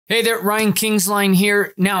Hey there, Ryan Kingsline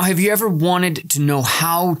here. Now, have you ever wanted to know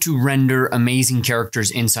how to render amazing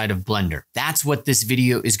characters inside of Blender? That's what this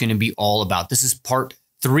video is going to be all about. This is part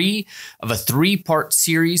 3 of a 3-part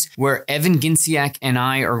series where Evan Gintsiak and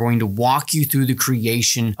I are going to walk you through the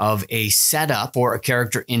creation of a setup for a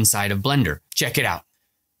character inside of Blender. Check it out.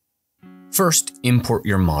 First, import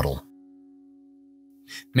your model.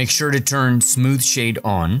 Make sure to turn Smooth Shade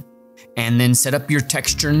on, and then set up your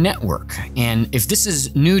texture network. And if this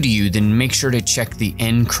is new to you, then make sure to check the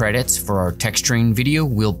end credits for our texturing video.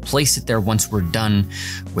 We'll place it there once we're done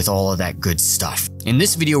with all of that good stuff. In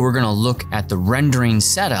this video, we're gonna look at the rendering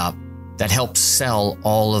setup that helps sell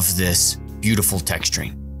all of this beautiful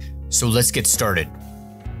texturing. So let's get started.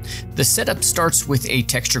 The setup starts with a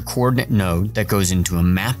texture coordinate node that goes into a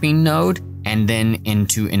mapping node and then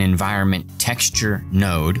into an environment texture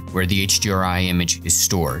node where the HDRI image is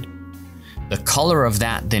stored. The color of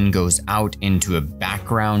that then goes out into a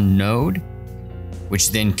background node,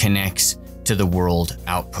 which then connects to the world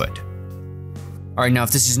output. All right, now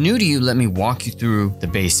if this is new to you, let me walk you through the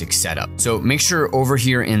basic setup. So make sure over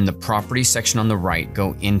here in the properties section on the right,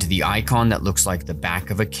 go into the icon that looks like the back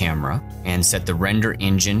of a camera and set the render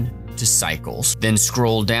engine to cycles. Then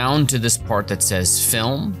scroll down to this part that says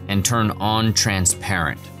film and turn on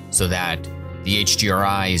transparent so that the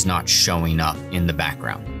HDRI is not showing up in the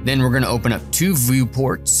background. Then we're gonna open up 2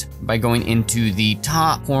 viewports by going into the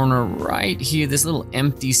top corner right here, this little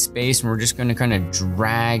empty space, and we're just gonna kind of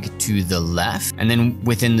drag to the left. And then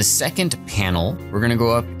within the second panel, we're gonna go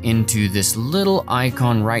up into this little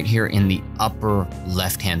icon right here in the upper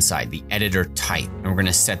left-hand side, the editor type. And we're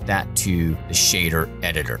gonna set that to the shader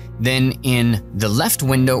editor. Then in the left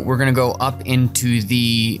window, we're gonna go up into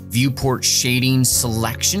the viewport shading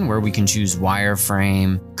selection where we can choose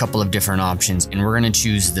wireframe, a couple of different options, and we're gonna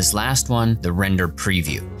choose this last one, the render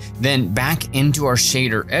preview. Then back into our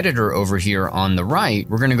shader editor over here on the right,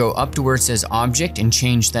 we're gonna go up to where it says object and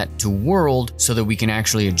change that to world so that we can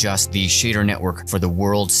actually adjust the shader network for the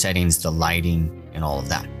world settings, the lighting, and all of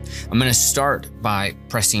that. I'm gonna start by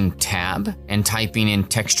pressing tab and typing in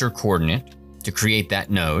texture coordinate to create that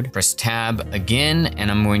node. Press tab again, and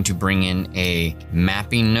I'm going to bring in a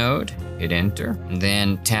mapping node, hit enter, and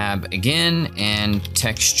then tab again and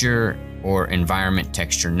texture or environment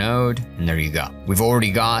texture node, and there you go. We've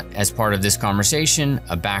already got, as part of this conversation,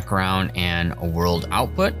 a background and a world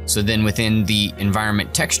output. So then within the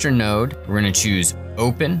environment texture node, we're gonna choose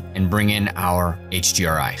open and bring in our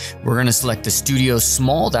HDRI. We're gonna select the Studio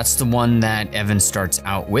Small. That's the one that Evan starts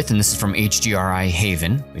out with, and this is from HDRI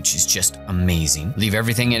Haven, which is just amazing. Leave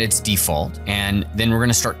everything at its default, and then we're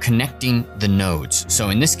gonna start connecting the nodes.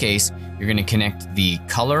 So in this case, you're gonna connect the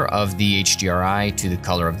color of the HDRI to the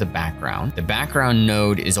color of the background. The background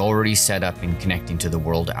node is already set up in connecting to the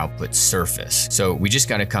world output surface. So we just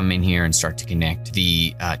gotta come in here and start to connect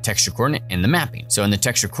the texture coordinate and the mapping. So in the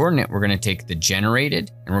texture coordinate, we're gonna take the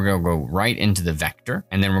generated and we're gonna go right into the vector.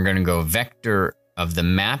 And then we're gonna go vector of the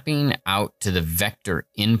mapping out to the vector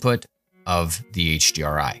input of the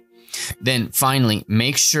HDRI. Then finally,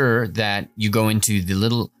 make sure that you go into the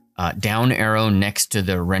little down arrow next to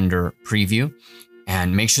the render preview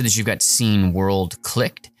and make sure that you've got scene world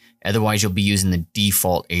clicked. Otherwise, you'll be using the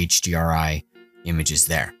default HDRI images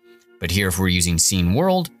there. But here, if we're using scene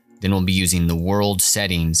world, then we'll be using the world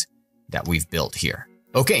settings that we've built here.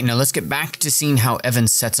 Okay, now let's get back to seeing how Evan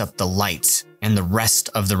sets up the lights and the rest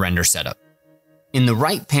of the render setup. In the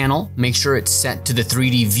right panel, make sure it's set to the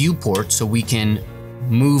 3D viewport so we can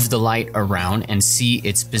move the light around and see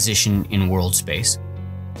its position in world space.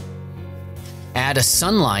 Add a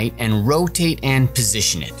sunlight and rotate and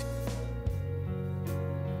position it.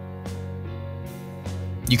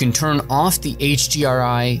 You can turn off the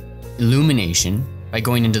HDRI illumination by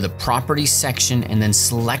going into the properties section and then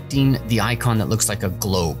selecting the icon that looks like a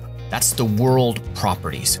globe. That's the world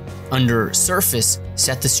properties. Under surface,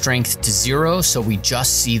 set the strength to 0 so we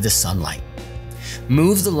just see the sunlight.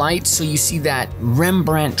 Move the light so you see that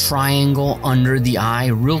Rembrandt triangle under the eye,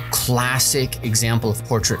 real classic example of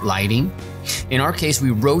portrait lighting. In our case,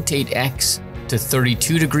 we rotate X to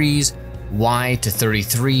 32 degrees, Y to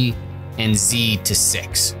 33, and Z to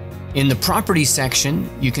 6. In the properties section,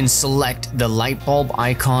 you can select the light bulb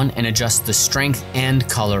icon and adjust the strength and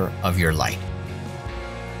color of your light.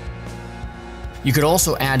 You could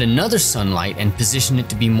also add another sunlight and position it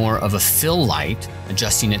to be more of a fill light,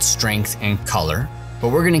 adjusting its strength and color, but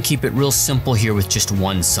we're gonna keep it real simple here with just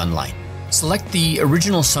one sunlight. Select the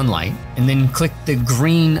original sunlight and then click the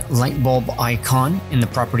green light bulb icon in the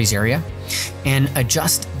properties area and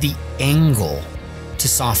adjust the angle to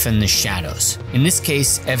soften the shadows. In this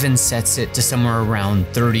case, Evan sets it to somewhere around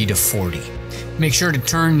 30 to 40. Make sure to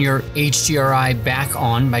turn your HDRI back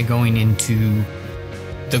on by going into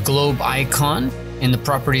the globe icon in the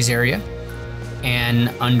properties area and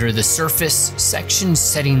under the surface section,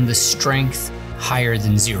 setting the strength higher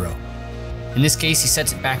than 0. In this case, he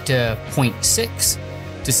sets it back to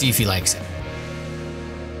 0.6 to see if he likes it.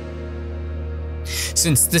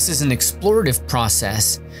 Since this is an explorative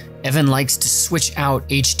process, Evan likes to switch out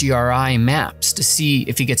HDRI maps to see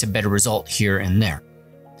if he gets a better result here and there.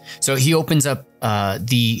 So he opens up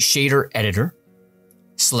the shader editor,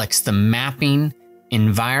 selects the mapping,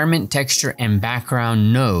 environment, texture, and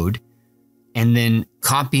background node, and then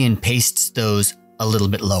copy and pastes those a little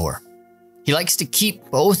bit lower. He likes to keep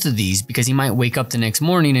both of these because he might wake up the next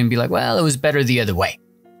morning and be like, well, it was better the other way.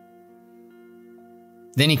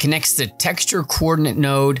 Then he connects the texture coordinate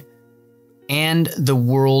node and the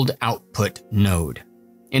world output node.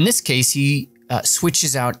 In this case, he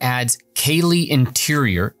switches out, adds Kaylee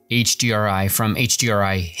Interior HDRI from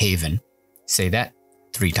HDRI Haven. Say that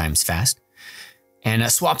 3 times fast. And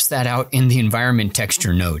swaps that out in the environment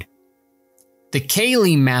texture node. The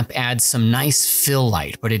Kaylee map adds some nice fill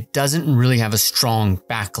light, but it doesn't really have a strong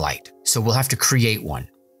backlight, so we'll have to create one.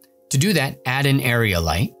 To do that, add an area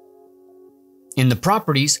light. In the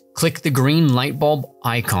properties, click the green light bulb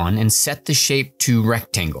icon and set the shape to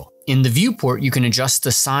rectangle. In the viewport, you can adjust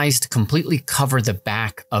the size to completely cover the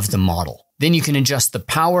back of the model. Then you can adjust the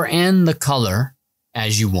power and the color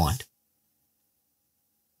as you want.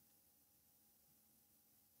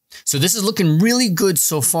 So this is looking really good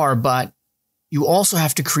so far, but you also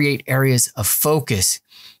have to create areas of focus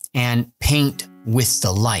and paint with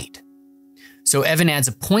the light. So Evan adds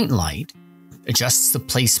a point light, adjusts the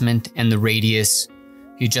placement and the radius.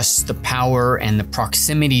 He adjusts the power and the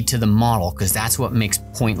proximity to the model because that's what makes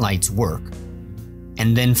point lights work.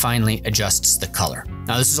 And then finally adjusts the color.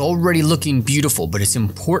 Now this is already looking beautiful, but it's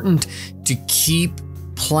important to keep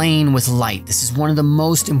playing with light. This is one of the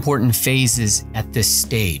most important phases at this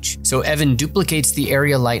stage. So Evan duplicates the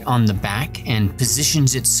area light on the back and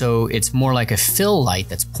positions it so it's more like a fill light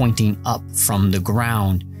that's pointing up from the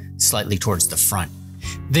ground slightly towards the front.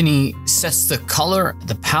 Then he sets the color,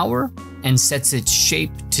 the power, and sets its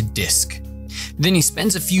shape to disk. Then he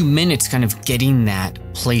spends a few minutes kind of getting that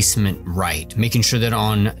placement right, making sure that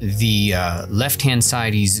on the left-hand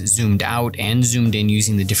side he's zoomed out and zoomed in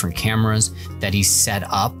using the different cameras that he's set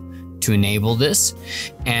up to enable this,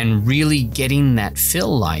 and really getting that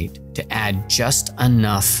fill light to add just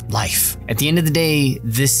enough life. At the end of the day,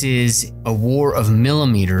 this is a war of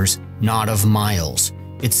millimeters, not of miles.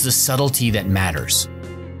 It's the subtlety that matters.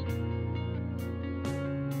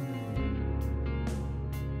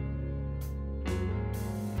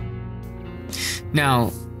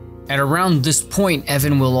 Now, at around this point,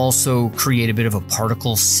 Evan will also create a bit of a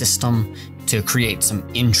particle system to create some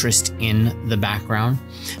interest in the background.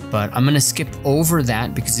 But I'm going to skip over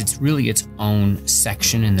that because it's really its own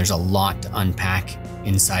section and there's a lot to unpack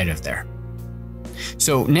inside of there.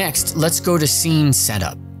 So next, let's go to scene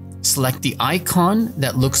setup. Select the icon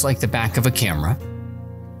that looks like the back of a camera.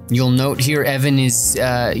 You'll note here Evan is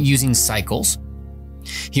using cycles.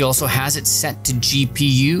 He also has it set to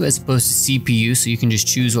GPU as opposed to CPU, so you can just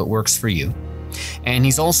choose what works for you. And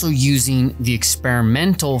he's also using the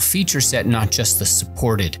experimental feature set, not just the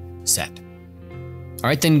supported set. All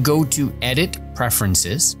right, then go to Edit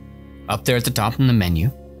Preferences, up there at the top in the menu.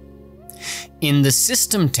 In the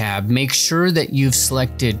System tab, make sure that you've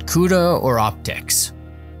selected CUDA or Optics,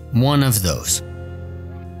 one of those.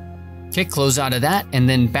 Okay, close out of that, and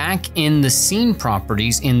then back in the Scene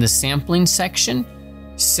Properties in the Sampling section,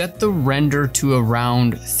 set the render to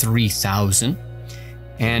around 3000.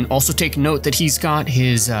 And also take note that he's got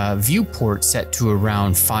his viewport set to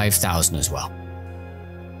around 5000 as well.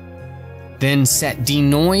 Then set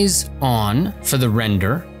denoise on for the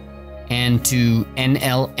render and to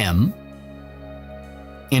NLM.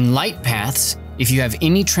 In light paths, if you have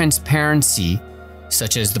any transparency,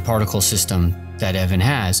 such as the particle system that Evan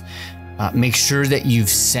has, make sure that you've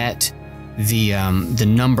set the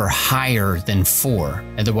number higher than 4.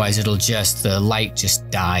 Otherwise, the light just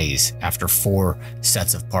dies after 4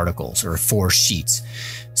 sets of particles or 4 sheets.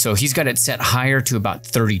 So he's got it set higher to about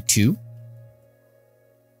 32.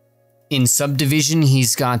 In subdivision,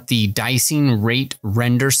 he's got the dicing rate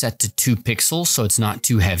render set to 2 pixels, so it's not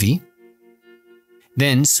too heavy.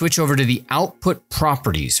 Then switch over to the output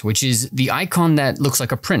properties, which is the icon that looks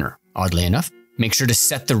like a printer, oddly enough. Make sure to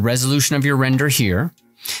set the resolution of your render here.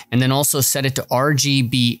 And then also set it to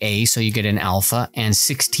RGBA so you get an alpha, and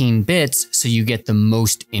 16 bits so you get the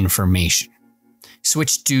most information.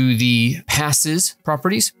 Switch to the passes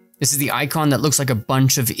properties This is the icon that looks like a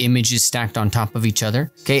bunch of images stacked on top of each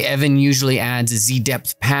other. Okay, Evan usually adds a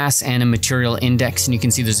Z-depth pass and a material index, and you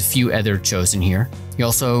can see there's a few other chosen here. He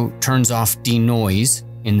also turns off denoise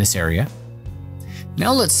in this area.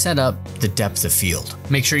 Now let's set up the depth of field.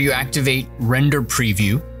 Make sure you activate render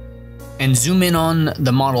preview and zoom in on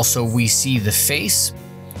the model so we see the face,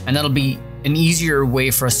 and that'll be an easier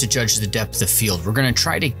way for us to judge the depth of field. We're gonna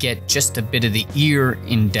try to get just a bit of the ear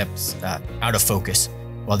in depth out of focus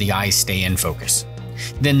while the eyes stay in focus.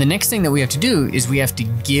 Then the next thing that we have to do is we have to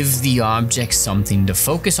give the object something to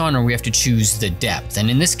focus on, or we have to choose the depth. And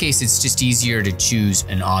in this case, it's just easier to choose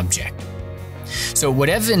an object. So what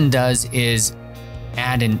Evan does is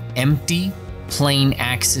add an empty plain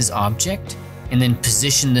axis object and then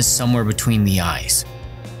position this somewhere between the eyes.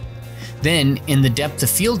 Then in the depth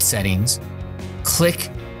of field settings,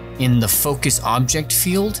 click in the focus object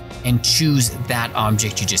field and choose that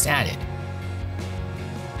object you just added.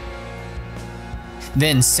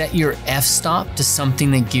 Then set your f-stop to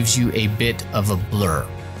something that gives you a bit of a blur.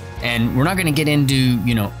 And we're not gonna get into,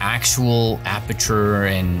 actual aperture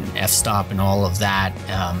and f-stop and all of that.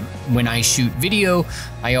 When I shoot video,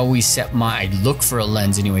 I always I look for a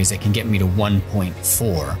lens anyways that can get me to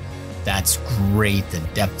 1.4. That's great. The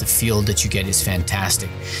depth of field that you get is fantastic.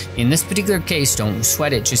 In this particular case, don't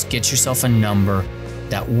sweat it. Just get yourself a number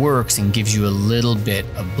that works and gives you a little bit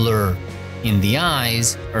of blur in the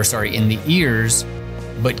eyes, in the ears,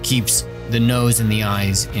 but keeps the nose and the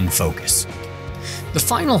eyes in focus. The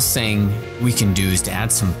final thing we can do is to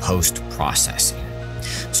add some post-processing.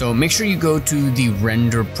 So make sure you go to the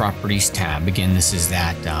Render Properties tab. Again, this is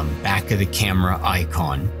that back of the camera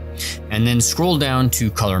icon. And then scroll down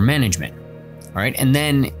to Color Management. All right, and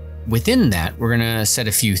then within that, we're gonna set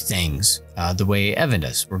a few things the way Evan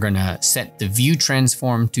does. We're gonna set the View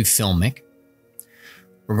Transform to Filmic.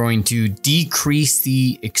 We're going to decrease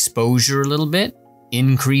the exposure a little bit,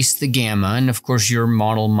 increase the gamma, and of course your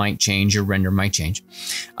model might change, your render might change.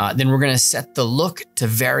 Then we're gonna set the look to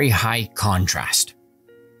very high contrast.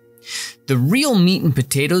 The real meat and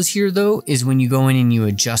potatoes here though is when you go in and you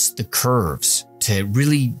adjust the curves to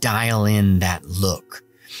really dial in that look.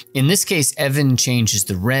 In this case, Evan changes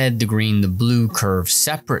the red, the green, the blue curves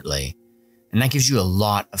separately, and that gives you a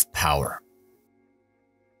lot of power.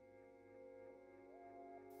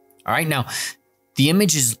 All right, now the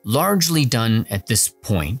image is largely done at this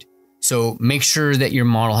point, so make sure that your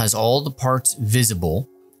model has all the parts visible,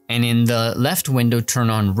 and in the left window, turn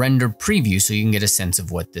on Render Preview so you can get a sense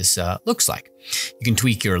of what this looks like. You can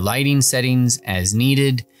tweak your lighting settings as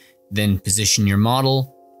needed, then position your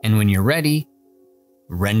model, and when you're ready,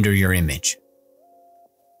 render your image.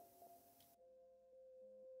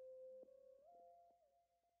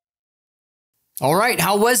 All right,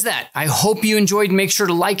 how was that? I hope you enjoyed. Make sure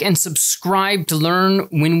to like and subscribe to learn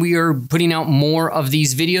when we are putting out more of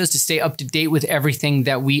these videos to stay up to date with everything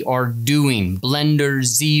that we are doing. Blender,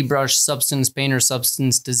 ZBrush, Substance Painter,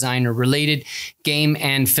 Substance Designer related, game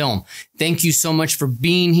and film. Thank you so much for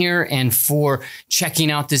being here and for checking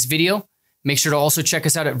out this video. Make sure to also check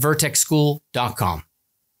us out at vertexschool.com.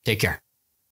 Take care.